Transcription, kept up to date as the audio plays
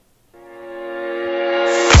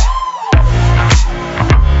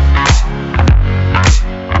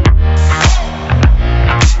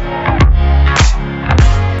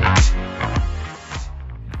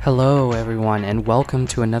Hello, everyone, and welcome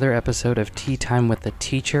to another episode of Tea Time with the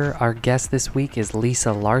Teacher. Our guest this week is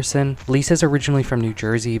Lisa Larson. Lisa's originally from New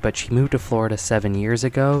Jersey, but she moved to Florida 7 years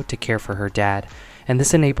ago to care for her dad, and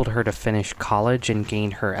this enabled her to finish college and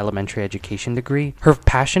gain her elementary education degree. Her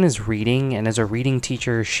passion is reading, and as a reading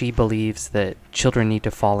teacher, she believes that children need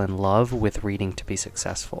to fall in love with reading to be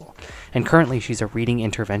successful. And currently, she's a reading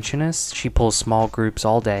interventionist. She pulls small groups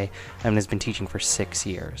all day and has been teaching for 6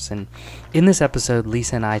 years. And in this episode,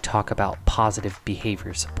 Lisa and I talk about positive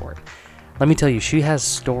behavior support. Let me tell you, she has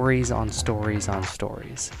stories on stories on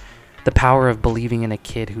stories. The power of believing in a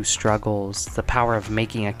kid who struggles, the power of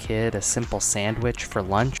making a kid a simple sandwich for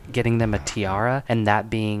lunch, getting them a tiara, and that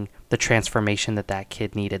being the transformation that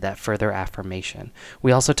kid needed, that further affirmation.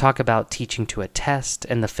 We also talk about teaching to a test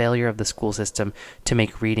and the failure of the school system to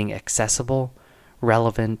make reading accessible,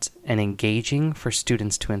 relevant, and engaging for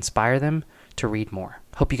students to inspire them to read more.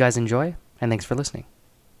 Hope you guys enjoy, and thanks for listening.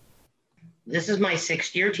 This is my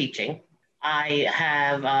 6th year teaching. I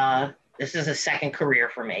have, this is a second career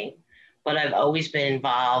for me, but I've always been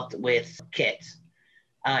involved with kids.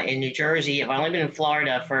 In New Jersey, I've only been in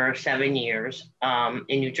Florida for 7 years.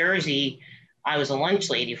 In New Jersey, I was a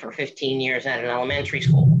lunch lady for 15 years at an elementary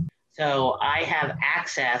school. So I have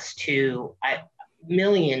access to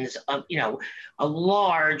millions of, a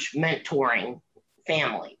large mentoring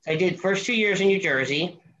family. I did first 2 years in New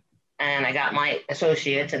Jersey, and I got my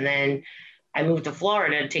associates, and then I moved to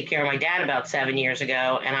Florida to take care of my dad about 7 years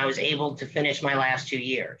ago, and I was able to finish my last 2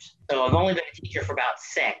 years. So I've only been a teacher for about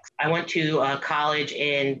 6. I went to a college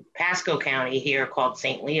in Pasco County here called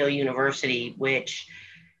St. Leo University, which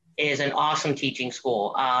is an awesome teaching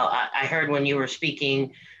school. I heard when you were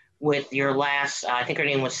speaking with your last, I think her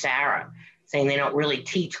name was Sarah, saying they don't really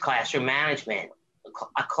teach classroom management.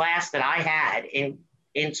 A class that I had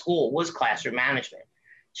in school was classroom management.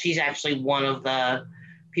 She's actually one of the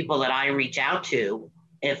people that I reach out to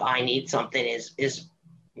if I need something is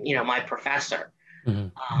my professor.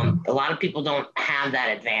 Mm-hmm. A lot of people don't have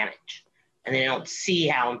that advantage, and they don't see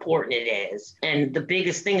how important it is. And the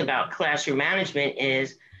biggest thing about classroom management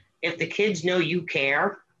is if the kids know you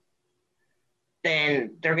care,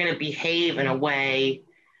 then they're going to behave in a way,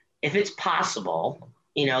 if it's possible,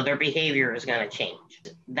 their behavior is going to change.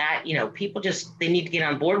 That, people they need to get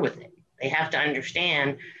on board with it. They have to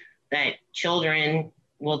understand that children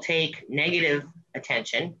will take negative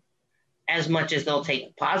attention as much as they'll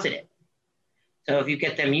take positive. So if you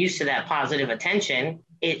get them used to that positive attention,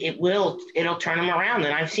 it'll turn them around.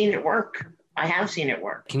 And I've seen it work. I have seen it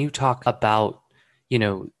work. Can you talk about,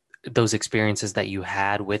 those experiences that you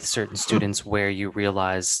had with certain students where you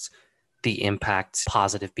realized the impact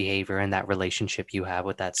positive behavior and that relationship you have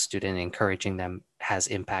with that student, encouraging them, has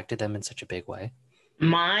impacted them in such a big way?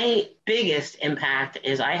 My biggest impact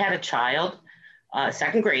is I had a child,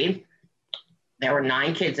 2nd grade. There were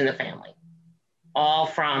 9 kids in the family, all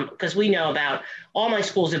because we know about, all my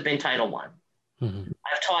schools have been Title I. Mm-hmm.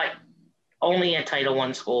 I've taught only at Title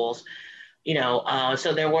I schools,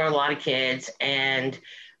 so there were a lot of kids and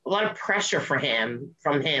a lot of pressure from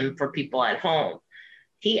him for people at home.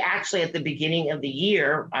 He actually, at the beginning of the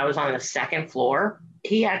year, I was on the 2nd floor.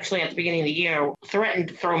 He actually, at the beginning of the year, threatened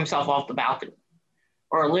to throw himself off the balcony.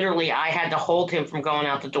 Or literally, I had to hold him from going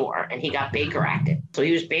out the door, and he got Baker acted. So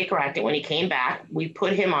he was Baker acted. When he came back, we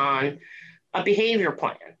put him on a behavior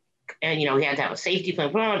plan. And, he had to have a safety plan,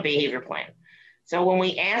 put him on a behavior plan. So when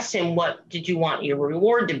we asked him, what did you want your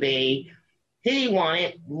reward to be? He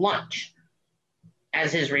wanted lunch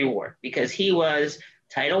as his reward because he was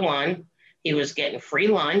Title I. He was getting free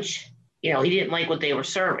lunch. He didn't like what they were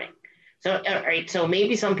serving. So, all right, so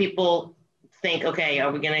maybe some people think, okay,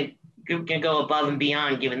 are we going to go above and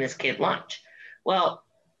beyond giving this kid lunch? Well,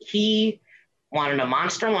 he wanted a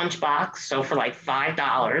Monster lunchbox. So for like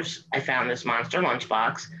 $5, I found this Monster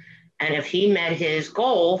lunchbox. And if he met his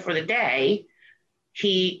goal for the day,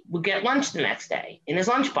 he would get lunch the next day in his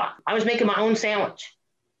lunchbox. I was making my own sandwich.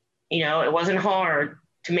 It wasn't hard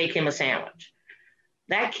to make him a sandwich.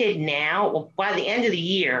 That kid now, by the end of the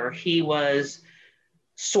year, he was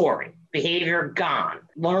soaring. Behavior gone.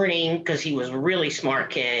 Learning, because he was a really smart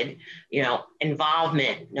kid,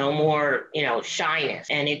 involvement, no more, shyness.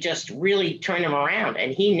 And it just really turned him around.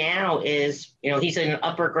 And he now is, he's in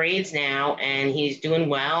upper grades now and he's doing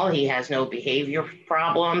well. He has no behavior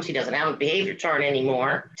problems. He doesn't have a behavior chart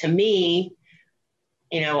anymore. To me,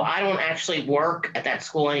 I don't actually work at that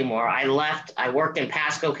school anymore. I worked in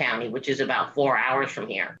Pasco County, which is about 4 hours from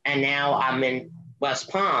here. And now I'm in West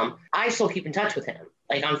Palm. I still keep in touch with him.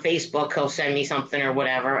 Like on Facebook, he'll send me something or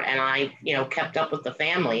whatever. And I, kept up with the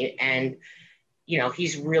family and,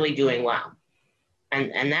 he's really doing well.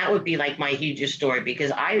 And that would be like my hugest story,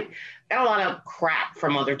 because I got a lot of crap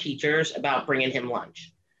from other teachers about bringing him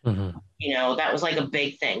lunch. Mm-hmm. That was like a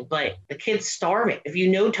big thing, but the kid's starving. If you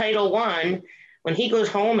know Title I, when he goes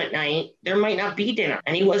home at night, there might not be dinner,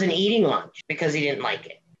 and he wasn't eating lunch because he didn't like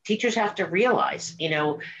it. Teachers have to realize,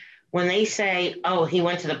 when they say, oh, he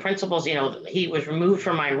went to the principal's, he was removed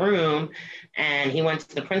from my room and he went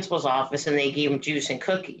to the principal's office and they gave him juice and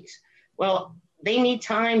cookies. Well, they need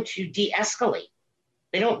time to de-escalate.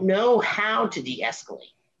 They don't know how to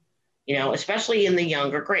de-escalate, especially in the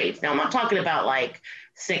younger grades. Now, I'm not talking about like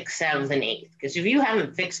sixth, seventh, and eighth, because if you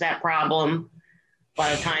haven't fixed that problem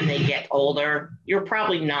by the time they get older, you're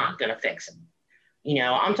probably not going to fix it.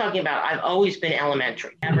 I'm talking about, I've always been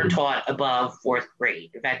elementary, never taught above fourth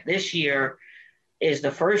grade. In fact, this year is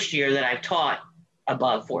the first year that I've taught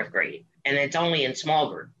above fourth grade, and it's only in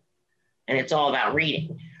small group, and it's all about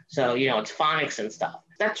reading. So, it's phonics and stuff.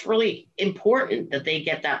 That's really important that they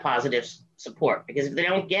get that positive support, because if they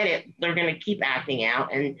don't get it, they're going to keep acting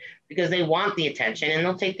out, and because they want the attention, and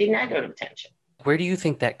they'll take the negative attention. Where do you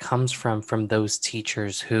think that comes from those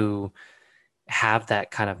teachers who have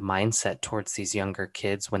that kind of mindset towards these younger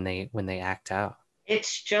kids when they act out?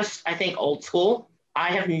 It's just, I think, old school.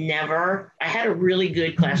 I had a really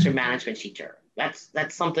good classroom management teacher.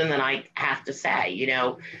 That's something that I have to say,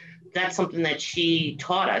 that's something that she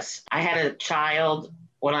taught us. I had a child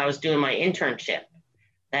when I was doing my internship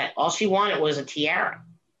that all she wanted was a tiara.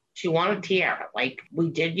 She wanted a tiara. Like we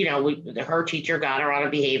did, her teacher got her on a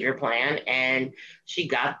behavior plan and she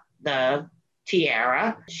got the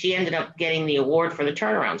tiara. She ended up getting the award for the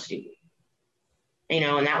turnaround student.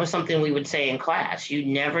 And that was something we would say in class. You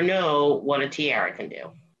never know what a tiara can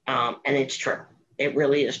do. And it's true. It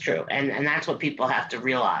really is true. And that's what people have to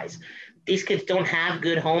realize. These kids don't have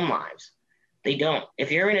good home lives. They don't.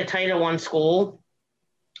 If you're in a Title I school,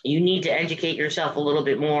 you need to educate yourself a little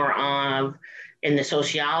bit more in the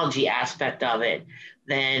sociology aspect of it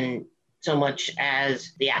than so much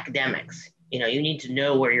as the academics. You need to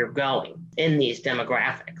know where you're going in these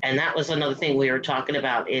demographics. And that was another thing we were talking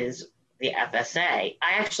about is the FSA.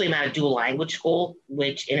 I actually am at a dual language school,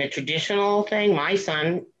 which in a traditional thing, my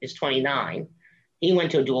son is 29. He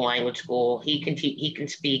went to a dual language school. He can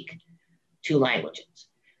speak 2 languages.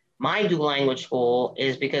 My dual language school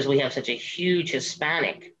is because we have such a huge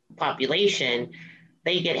Hispanic population,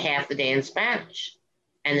 they get half the day in Spanish,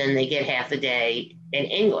 and then they get half the day in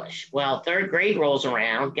English. Well, 3rd grade rolls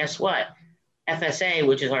around, guess what? FSA,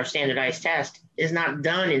 which is our standardized test, is not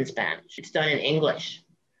done in Spanish. It's done in English.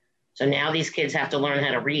 So now these kids have to learn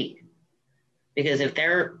how to read, because if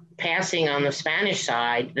they're passing on the Spanish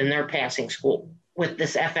side, then they're passing school. With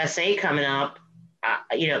this FSA coming up,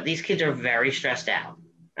 these kids are very stressed out.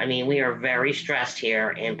 I mean, we are very stressed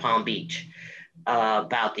here in Palm Beach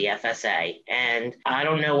about the FSA. And I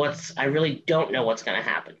really don't know what's going to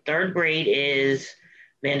happen. 3rd grade is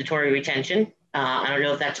mandatory retention. I don't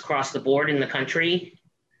know if that's across the board in the country,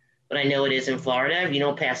 but I know it is in Florida. If you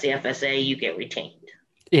don't pass the FSA, you get retained.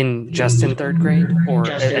 Just in 3rd grade, or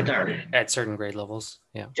just in 3rd? At certain grade levels?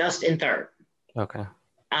 Yeah. Just in 3rd. Okay.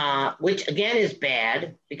 Which again is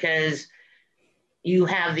bad, because you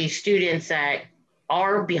have these students that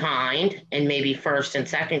are behind in maybe 1st and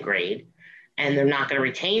 2nd grade, and they're not going to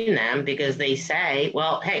retain them because they say,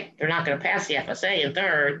 well, hey, they're not going to pass the FSA in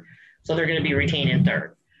 3rd, so they're going to be retained in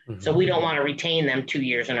 3rd. Mm-hmm. So we don't want to retain them 2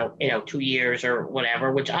 years 2 years or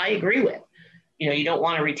whatever, which I agree with. You don't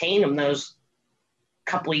want to retain them those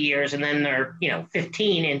couple of years and then they're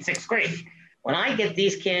 15 in 6th grade. When I get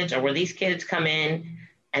these kids, or where these kids come in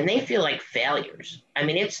and they feel like failures, I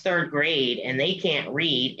mean, it's 3rd grade and they can't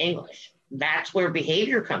read English. That's where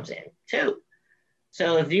behavior comes in too.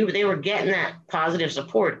 So if they were getting that positive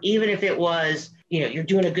support, even if it was, you're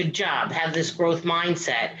doing a good job, have this growth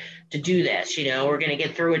mindset to do this, we're going to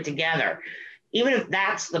get through it together. Even if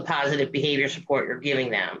that's the positive behavior support you're giving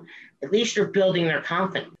them, at least you're building their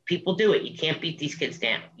confidence. People do it. You can't beat these kids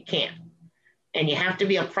down. You can't. And you have to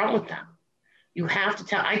be upfront with them. You have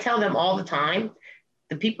to I tell them all the time,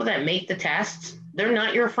 the people that make the tests, they're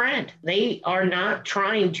not your friend. They are not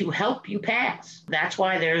trying to help you pass. That's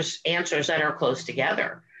why there's answers that are close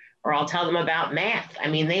together. Or I'll tell them about math. I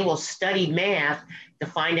mean, they will study math to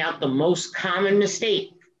find out the most common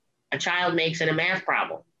mistake a child makes in a math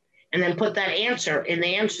problem, and then put that answer in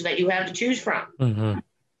the answers that you have to choose from. Mm-hmm.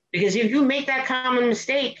 Because if you make that common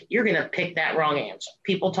mistake, you're going to pick that wrong answer.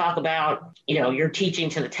 People talk about, you're teaching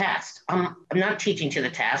to the test. I'm not teaching to the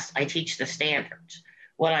test. I teach the standards.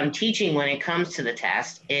 What I'm teaching when it comes to the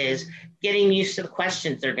test is getting used to the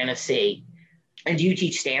questions they're going to see. And do you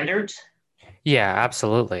teach standards? Yeah,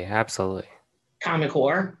 absolutely. Absolutely. Common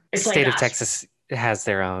Core. It's State of Texas it has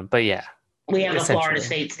their own, but yeah, We have the Florida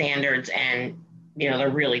essentially. state standards, and they're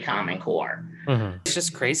really Common Core. It's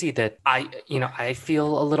just crazy that I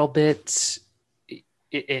feel a little bit.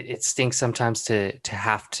 It stinks sometimes to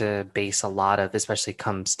have to base a lot of, especially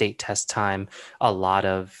come state test time, a lot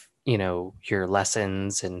of your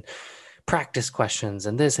lessons and practice questions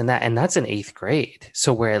and this and that, and that's in eighth grade.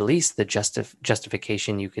 So where at least the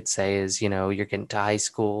justification you could say is you're getting to high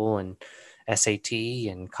school and SAT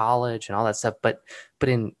and college and all that stuff, but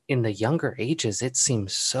in the younger ages, it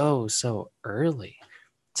seems so early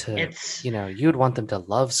to It's you would want them to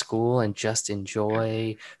love school and just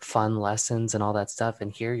enjoy fun lessons and all that stuff,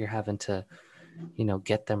 and here you're having to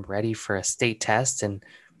get them ready for a state test and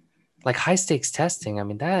like high stakes testing. I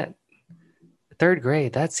mean, that third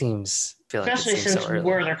grade, that seems feel like it especially seems so since early.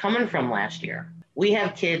 where they're coming from last year. We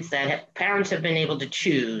have kids that parents have been able to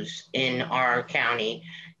choose in our county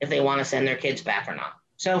if they want to send their kids back or not.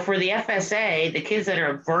 So for the FSA, the kids that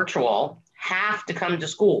are virtual have to come to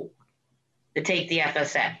school to take the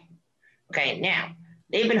FSA. Okay, now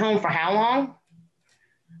they've been home for how long?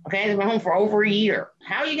 Okay, they've been home for over a year.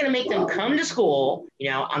 How are you going to make them come to school?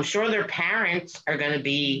 I'm sure their parents are going to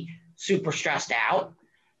be super stressed out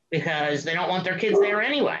because they don't want their kids there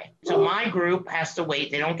anyway. So my group has to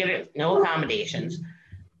wait. They don't get it, no accommodations.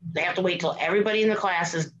 They have to wait till everybody in the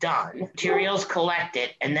class is done, materials collected,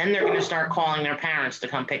 and then they're going to start calling their parents to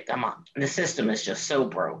come pick them up. And the system is just so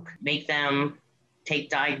broke. Make them take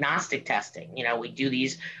diagnostic testing. We do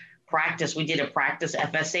these we did a practice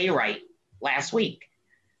FSA right last week,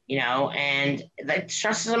 and that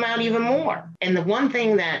stresses them out even more. And the one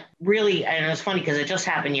thing that really, and it's funny because it just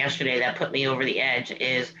happened yesterday that put me over the edge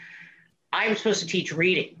is I'm supposed to teach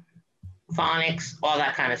reading, phonics, all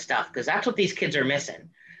that kind of stuff, because that's what these kids are missing.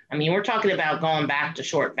 I mean, we're talking about going back to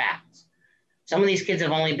short vowels. Some of these kids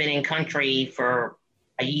have only been in country for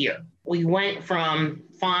a year. We went from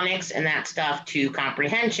phonics and that stuff to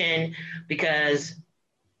comprehension because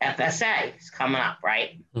FSA is coming up,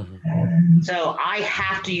 right? Mm-hmm. So I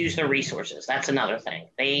have to use their resources. That's another thing.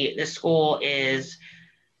 This school is,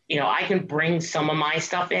 I can bring some of my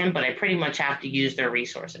stuff in, but I pretty much have to use their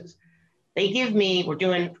resources. We're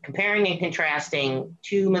doing comparing and contrasting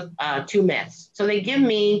two myths. So they give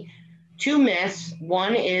me two myths.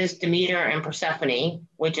 One is Demeter and Persephone,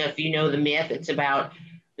 which if you know the myth, it's about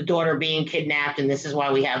the daughter being kidnapped, and this is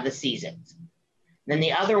why we have the seasons. Then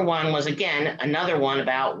the other one was, again, another one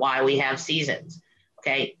about why we have seasons.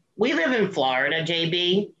 Okay, we live in Florida,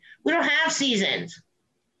 JB. We don't have seasons.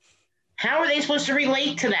 How are they supposed to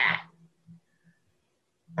relate to that?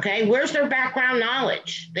 Okay, where's their background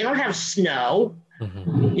knowledge? They don't have snow.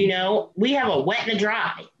 Mm-hmm. We have a wet and a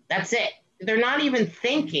dry. That's it. They're not even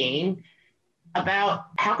thinking about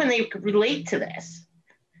how can they relate to this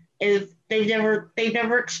if they've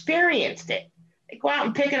never experienced it. They go out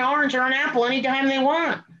and pick an orange or an apple anytime they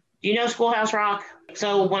want. Do you know Schoolhouse Rock?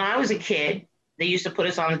 So when I was a kid, they used to put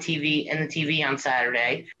us on the TV on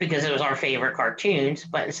Saturday because it was our favorite cartoons.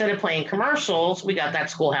 But instead of playing commercials, we got that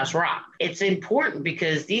Schoolhouse Rock. It's important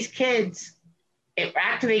because these kids, it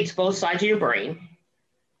activates both sides of your brain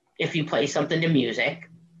if you play something to music,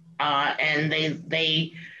 and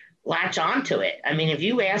they latch onto it. I mean, if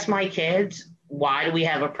you ask my kids, why do we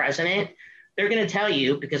have a president? They're going to tell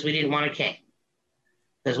you because we didn't want a king.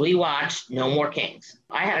 Because we watched No More Kings.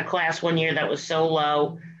 I had a class one year that was so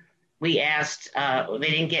low, we asked, they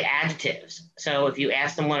didn't get adjectives. So if you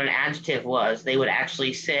asked them what an adjective was, they would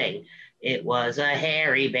actually say, it was a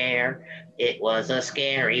hairy bear. It was a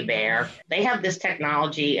scary bear. They have this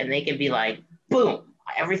technology and they can be like, boom,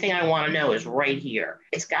 everything I want to know is right here.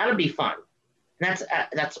 It's got to be fun. And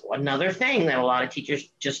that's another thing that a lot of teachers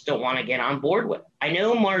just don't want to get on board with. I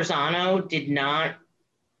know Marzano did not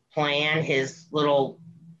plan his little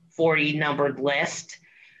 40 numbered list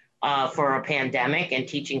for a pandemic and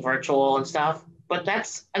teaching virtual and stuff, but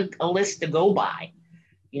that's a list to go by,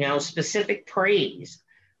 specific praise,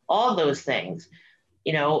 all those things.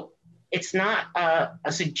 It's not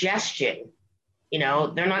a suggestion.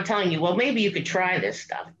 They're not telling you, well, maybe you could try this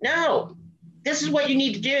stuff. No, this is what you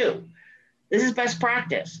need to do. This is best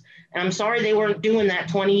practice. And I'm sorry they weren't doing that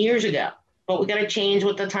 20 years ago. But we got to change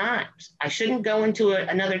with the times. I shouldn't go into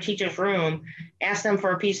another teacher's room, ask them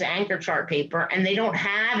for a piece of anchor chart paper, and they don't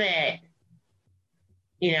have it.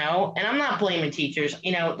 And I'm not blaming teachers.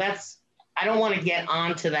 I don't want to get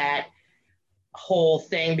onto that whole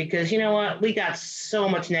thing because you know what? We got so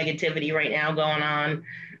much negativity right now going on.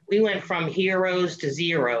 We went from heroes to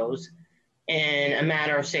zeros in a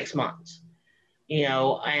matter of 6 months,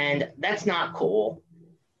 and that's not cool.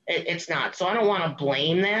 It's not. So I don't want to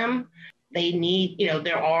blame them. They need,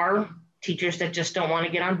 there are teachers that just don't want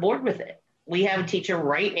to get on board with it. we have a teacher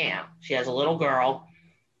right now. She has a little girl.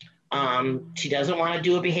 She doesn't want to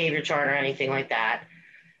do a behavior chart or anything like that.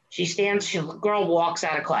 The girl walks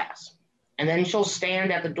out of class, and then she'll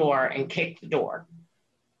stand at the door and kick the door.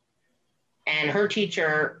 And her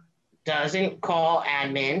teacher doesn't call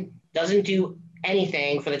admin, doesn't do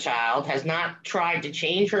anything for the child, has not tried to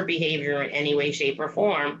change her behavior in any way, shape, or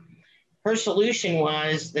form. Her solution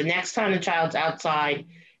was the next time the child's outside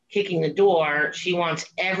kicking the door, she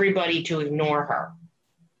wants everybody to ignore her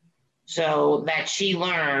so that she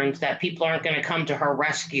learns that people aren't going to come to her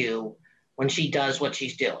rescue when she does what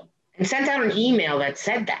she's doing. And sent out an email that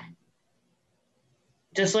said that.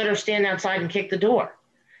 Just let her stand outside and kick the door.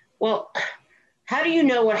 Well, how do you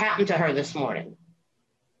know what happened to her this morning?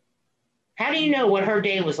 How do you know what her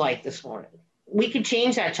day was like this morning? We could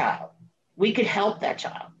change that child. We could help that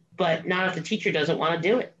child, but not if the teacher doesn't want to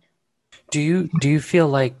do it. Do you feel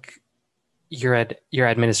like your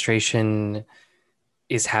administration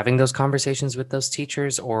is having those conversations with those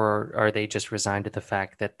teachers, or are they just resigned to the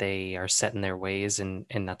fact that they are set in their ways and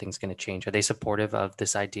nothing's going to change? Are they supportive of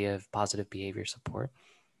this idea of positive behavior support?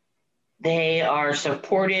 They are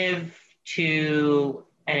supportive to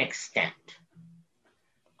an extent.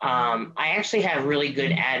 I actually have really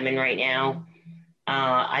good admin right now.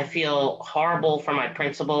 I feel horrible for my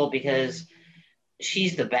principal because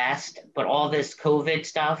she's the best, but all this COVID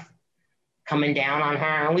stuff coming down on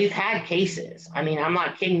her, and we've had cases. I mean, I'm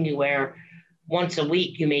not kidding you, where once a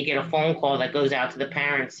week you may get a phone call that goes out to the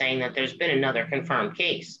parents saying that there's been another confirmed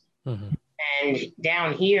case. Mm-hmm. And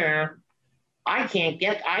down here, I can't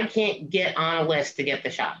get on a list to get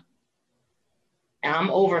the shot. And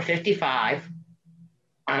I'm over 55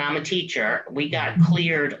 and I'm a teacher. We got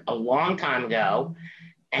cleared a long time ago,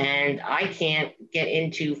 and I can't get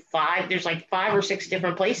into there's like 5 or 6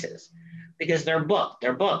 different places because they're booked.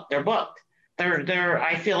 I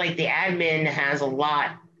feel like the admin has a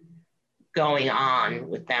lot going on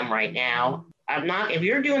with them right now. If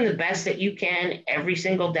you're doing the best that you can every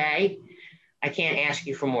single day, I can't ask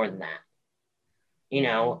you for more than that.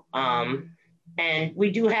 And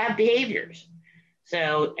we do have behaviors.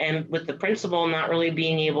 So, and with the principal not really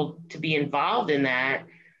being able to be involved in that,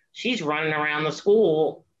 she's running around the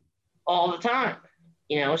school all the time.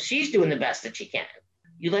 She's doing the best that she can.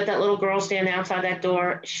 You let that little girl stand outside that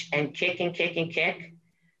door and kick and kick and kick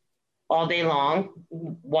all day long.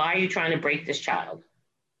 Why are you trying to break this child?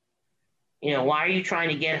 Why are you trying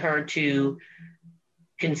to get her to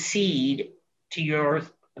concede to your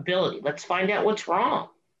ability? Let's find out what's wrong.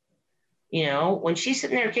 When she's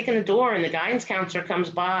sitting there kicking the door and the guidance counselor comes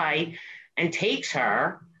by and takes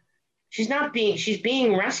her, she's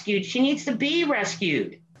being rescued. She needs to be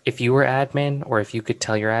rescued. If you were admin, or if you could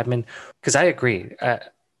tell your admin, because I agree,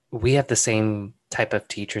 we have the same type of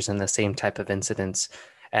teachers and the same type of incidents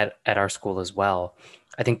at our school as well.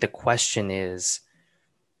 I think the question is,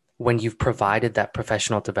 when you've provided that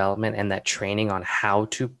professional development and that training on how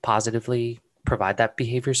to positively provide that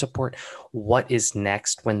behavior support, what is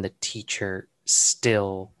next when the teacher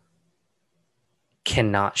still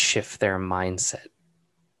cannot shift their mindset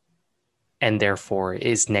and therefore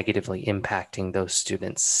is negatively impacting those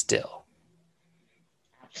students still?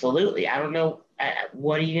 Absolutely. I don't know.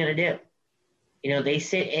 What are you going to do? They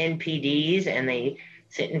sit in PDs and they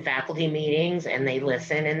sit in faculty meetings and they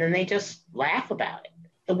listen, and then they just laugh about it.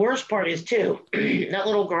 The worst part is too, that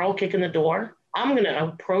little girl kicking the door, I'm going to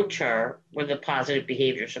approach her with a positive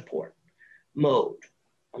behavior support mode.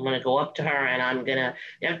 I'm going to go up to her and I've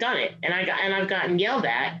done it. And I've gotten yelled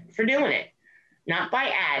at for doing it, not by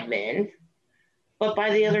admin, but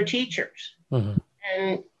by the other teachers. Mm-hmm.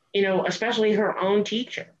 And, especially her own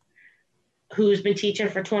teacher who's been teaching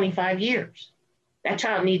for 25 years. That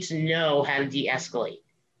child needs to know how to de-escalate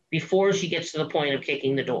before she gets to the point of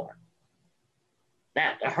kicking the door.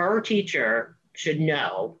 That her teacher should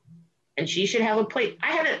know, and she should have a plate.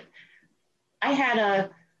 I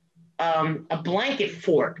had a blanket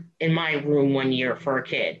fort in my room one year for a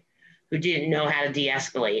kid who didn't know how to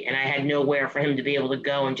de-escalate, and I had nowhere for him to be able to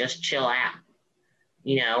go and just chill out.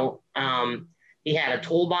 He had a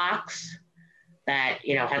toolbox that,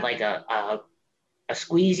 had like a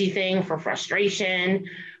squeezy thing for frustration,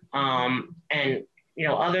 and,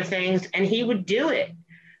 other things. And he would do it.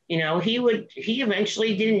 He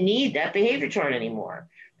eventually didn't need that behavior chart anymore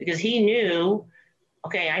because he knew,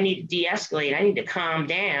 okay, I need to de-escalate. I need to calm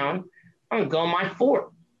down. I'm going to go in my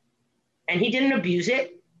fort. And he didn't abuse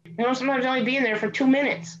it. Sometimes only being there for 2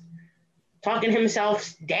 minutes, talking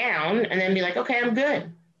himself down, and then be like, okay, I'm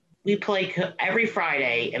good. We play every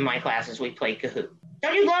Friday in my classes. We play Kahoot.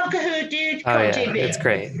 Don't you love Kahoot, dude? Oh, yeah, it's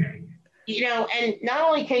great. And not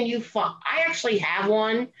only can you I actually have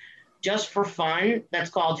one just for fun that's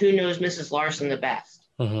called Who Knows Mrs. Larson the Best,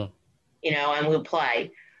 Mm-hmm. and we'll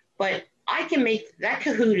play. But I can make that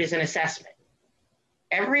Kahoot is an assessment.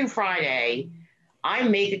 Every Friday, I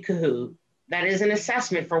make a Kahoot that is an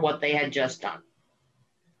assessment for what they had just done.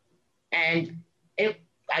 And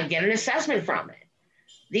I get an assessment from it.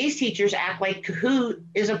 These teachers act like Kahoot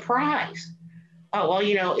is a prize. Oh,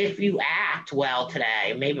 well, if you act well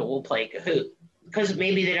today, maybe we'll play Kahoot, because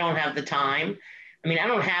maybe they don't have the time. I mean, I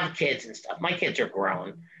don't have kids and stuff. My kids are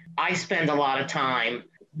grown. I spend a lot of time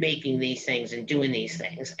making these things and doing these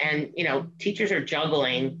things. And, teachers are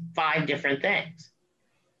juggling 5 different things.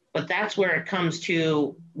 But that's where it comes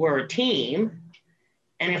to, we're a team.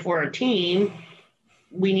 And if we're a team,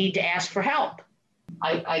 we need to ask for help.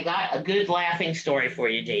 I got a good laughing story for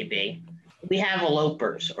you, JB. We have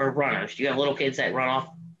elopers or runners. Do you have little kids that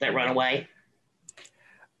run away?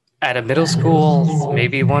 At a middle school,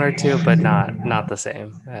 maybe 1 or 2, but not the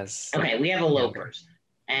same as. Okay, we have elopers,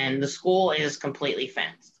 and the school is completely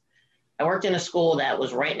fenced. I worked in a school that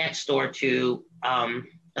was right next door to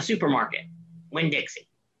a supermarket, Winn-Dixie,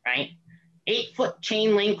 right? 8-foot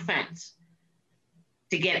chain link fence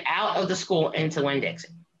to get out of the school into Winn-Dixie.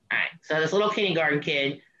 All right, so this little kindergarten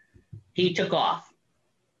kid, he took off,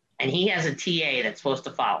 and he has a TA that's supposed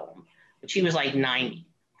to follow him, but she was like 90,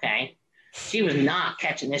 okay? She was not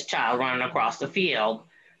catching this child running across the field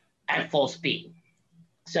at full speed.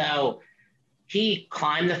 So he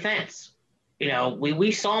climbed the fence.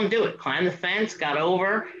 We saw him do it, climb the fence, got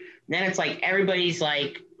over. Then it's like everybody's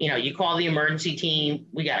like, you call the emergency team,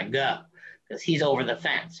 we got to go because he's over the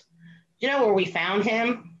fence. You know where we found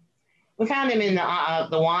him? We found him in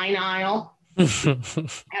the wine aisle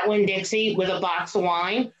at Winn-Dixie with a box of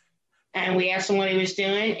wine. And we asked him what he was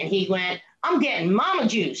doing. And he went, I'm getting mama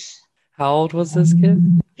juice. How old was this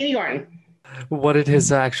kid? Kindergarten. What did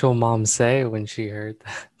his actual mom say when she heard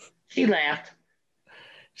that? She laughed.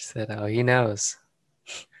 She said, oh, he knows.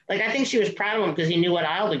 Like, I think she was proud of him because he knew what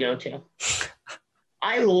aisle to go to.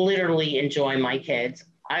 I literally enjoy my kids.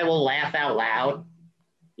 I will laugh out loud.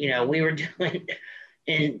 We were doing,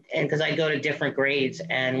 and because I go to different grades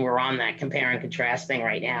and we're on that compare and contrast thing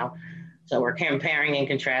right now. So we're comparing and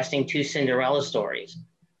contrasting 2 Cinderella stories.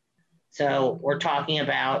 So we're talking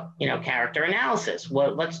about, character analysis.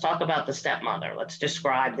 Well, let's talk about the stepmother. Let's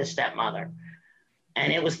describe the stepmother.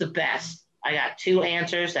 And it was the best. I got 2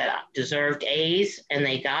 answers that deserved A's, and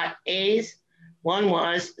they got A's. One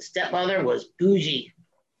was the stepmother was bougie.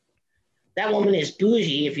 That woman is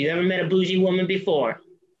bougie if you ever met a bougie woman before.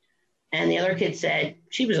 And the other kid said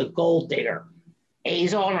she was a gold digger.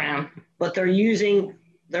 A's all around. But they're using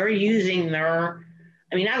their,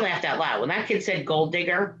 I laughed out loud. When that kid said gold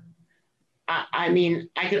digger,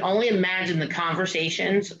 I could only imagine the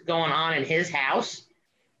conversations going on in his house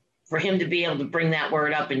for him to be able to bring that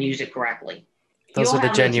word up and use it correctly. Those are the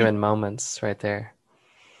genuine moments right there.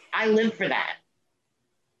 I live for that.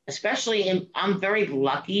 Especially, I'm very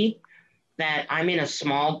lucky that I'm in a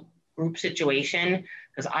small group situation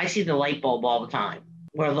because I see the light bulb all the time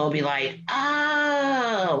where they'll be like,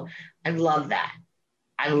 oh, I love that.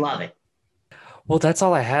 I love it. Well, that's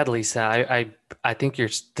all I had, Lisa. I think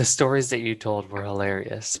the stories that you told were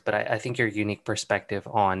hilarious, but I think your unique perspective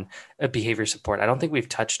on behavior support, I don't think we've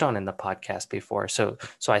touched on in the podcast before. So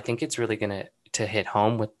I think it's really going to hit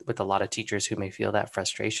home with a lot of teachers who may feel that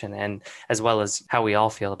frustration, and as well as how we all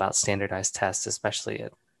feel about standardized tests, especially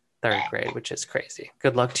at 3rd grade, which is crazy.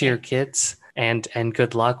 Good luck to your kids, and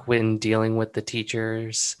good luck when dealing with the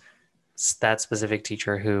teachers, that specific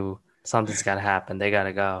teacher who something's got to happen. They got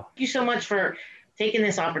to go. Thank you so much for taking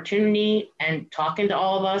this opportunity and talking to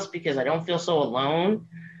all of us, because I don't feel so alone.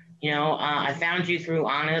 I found you through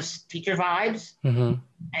Honest Teacher Vibes,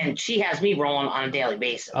 and she has me rolling on a daily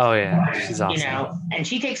basis. Oh yeah, she's awesome. And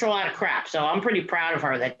she takes a lot of crap, so I'm pretty proud of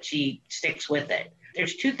her that she sticks with it.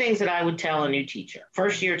 There's 2 things that I would tell a new teacher,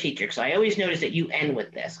 first-year teacher, because I always notice that you end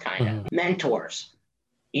with this kind of mentors.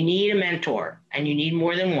 You need a mentor, and you need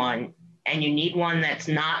more than one, and you need one that's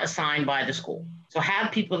not assigned by the school. So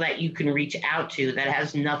have people that you can reach out to that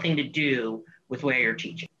has nothing to do with where you're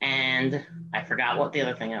teaching. And I forgot what the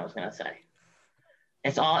other thing I was going to say.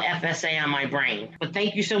 It's all FSA on my brain. But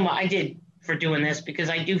thank you so much. For doing this, because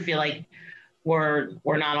I do feel like we're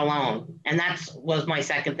not alone. And that was my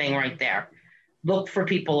second thing right there. Look for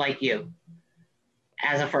people like you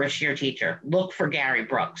as a first-year teacher. Look for Gary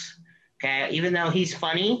Brooks. Okay, even though he's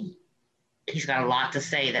funny, he's got a lot to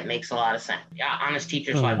say that makes a lot of sense. Honest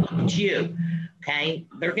Teachers Live, look at you. Okay,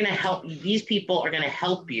 they're going to help. These people are going to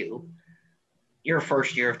help you your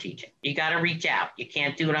first year of teaching. You got to reach out. You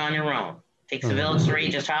can't do it on your own. It takes a village to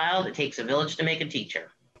raise a child. It takes a village to make a teacher.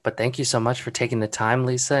 But thank you so much for taking the time,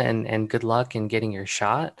 Lisa, and good luck in getting your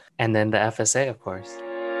shot. And then the FSA, of course.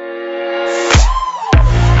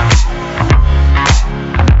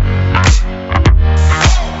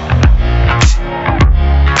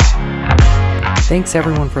 Thanks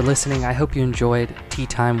everyone for listening. I hope you enjoyed Tea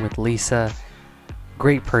Time with Lisa.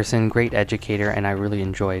 Great person, great educator, and I really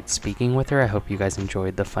enjoyed speaking with her. I hope you guys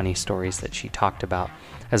enjoyed the funny stories that she talked about,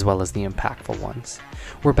 as well as the impactful ones.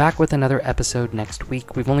 We're back with another episode next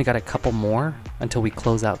week. We've only got a couple more until we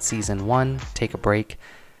close out season 1, take a break,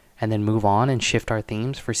 and then move on and shift our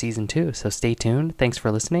themes for season 2. So stay tuned. Thanks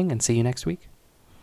for listening, and see you next week.